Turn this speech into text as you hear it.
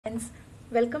Friends,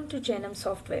 welcome to Jainam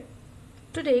Software.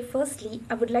 Today, firstly,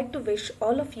 I would like to wish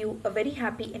all of you a very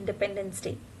happy Independence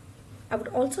Day. I would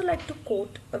also like to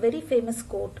quote a very famous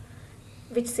quote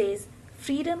which says,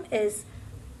 freedom is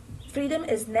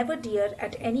never dear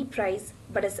at any price,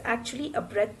 but is actually a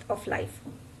breath of life."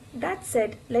 That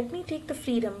said, let me take the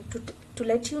freedom to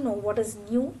let you know what is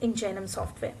new in Jainam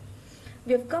Software.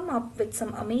 We have come up with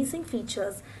some amazing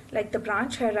features like the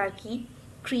branch hierarchy,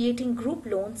 creating group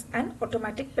loans, and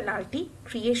automatic penalty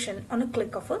creation on a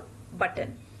click of a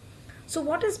button. So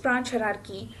what is branch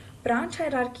hierarchy? Branch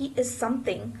hierarchy is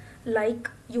something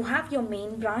like you have your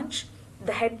main branch,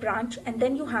 the head branch, and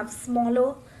then you have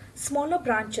smaller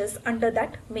branches under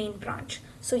that main branch.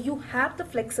 So you have the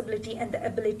flexibility and the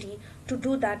ability to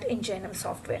do that in Jainam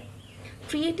Software.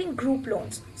 Creating group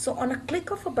loans. So on a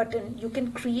click of a button, you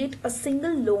can create a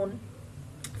single loan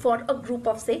for a group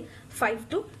of say 5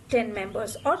 to 10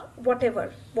 members or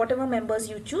whatever members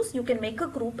you choose. You can make a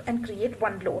group and create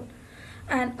one loan.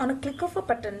 And on a click of a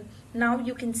button, now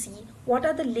you can see what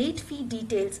are the late fee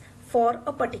details for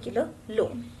a particular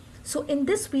loan. So in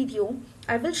this video,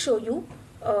 I will show you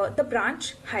the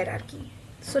branch hierarchy.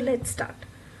 So let's start.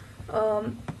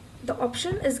 The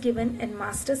option is given in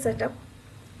master setup,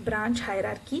 branch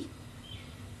hierarchy.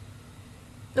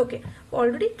 Okay,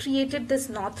 already created this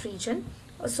north region.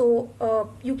 So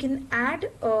you can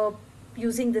add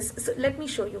using this. So let me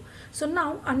show you. So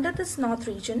now under this north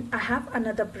region, I have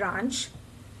another branch.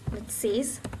 It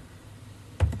says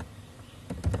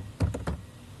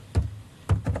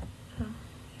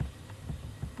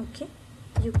okay,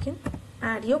 you can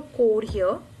add your code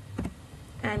here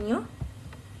and your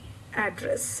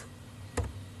address.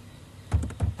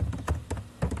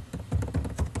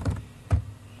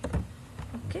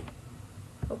 Okay.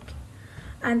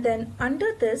 And then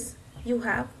under this you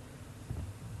have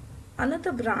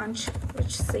another branch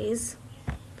which says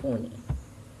Pune.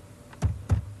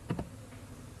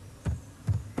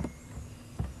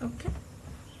 Okay.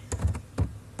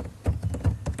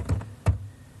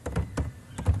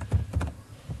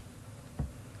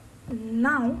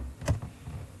 Now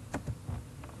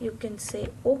you can say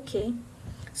okay.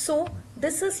 So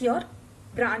this is your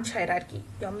branch hierarchy,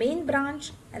 your main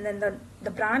branch, and then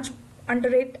the branch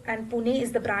under it, and Pune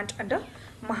is the branch under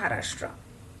Maharashtra.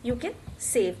 You can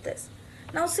save this.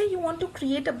 Now say you want to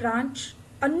create a branch,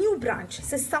 a new branch,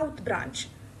 say South branch.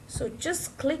 So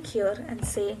just click here and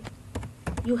say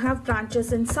you have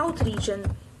branches in South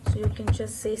region. So you can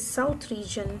just say South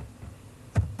region.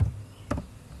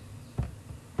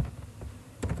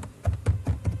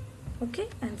 Okay,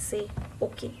 and say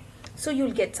okay. So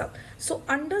you'll get South. So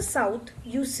under South,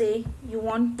 you say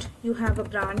you have a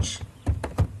branch.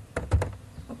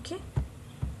 Okay.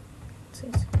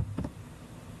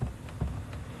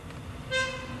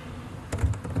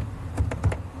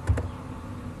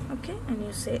 Okay, and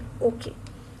you say okay.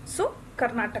 So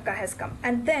Karnataka has come,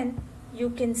 and then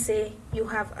you can say you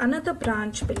have another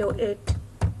branch below it.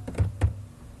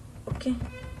 Okay,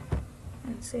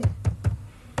 and say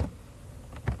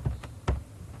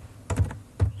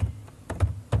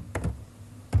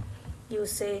you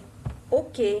say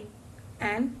okay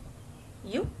and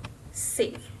you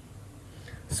save.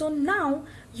 So now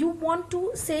you want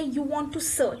to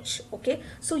search. Okay,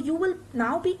 so you will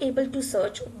now be able to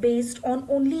search based on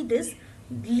only this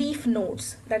leaf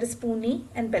nodes, that is Pune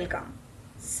and Belgaum.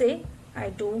 Say I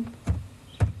do.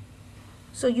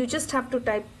 So you just have to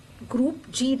type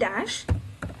group G dash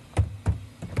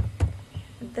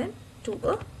and then do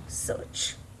a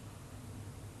search.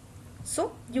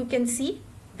 So you can see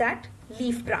that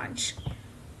leaf branch,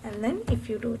 and then if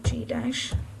you do G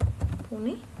dash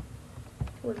Pune,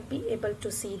 will be able to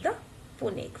see the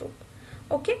Pune group.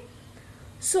 Okay,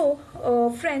 so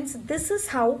friends, this is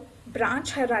how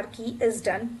branch hierarchy is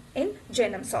done in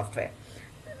Jainam Software.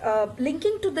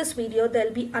 Linking to this video, there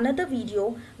will be another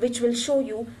video which will show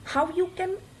you how you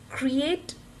can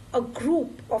create a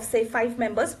group of say 5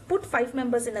 members, put 5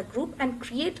 members in a group and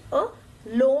create a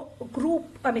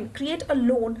create a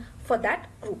loan for that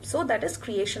group. So that is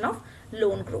creation of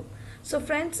loan group. So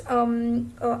friends,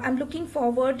 I'm looking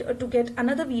forward to get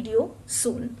another video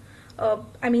soon.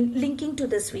 Linking to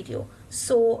this video.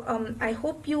 So I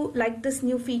hope you like this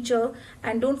new feature,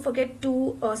 and don't forget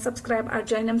to subscribe our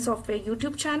Jainam Software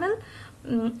YouTube channel,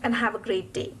 and have a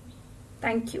great day.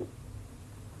 Thank you.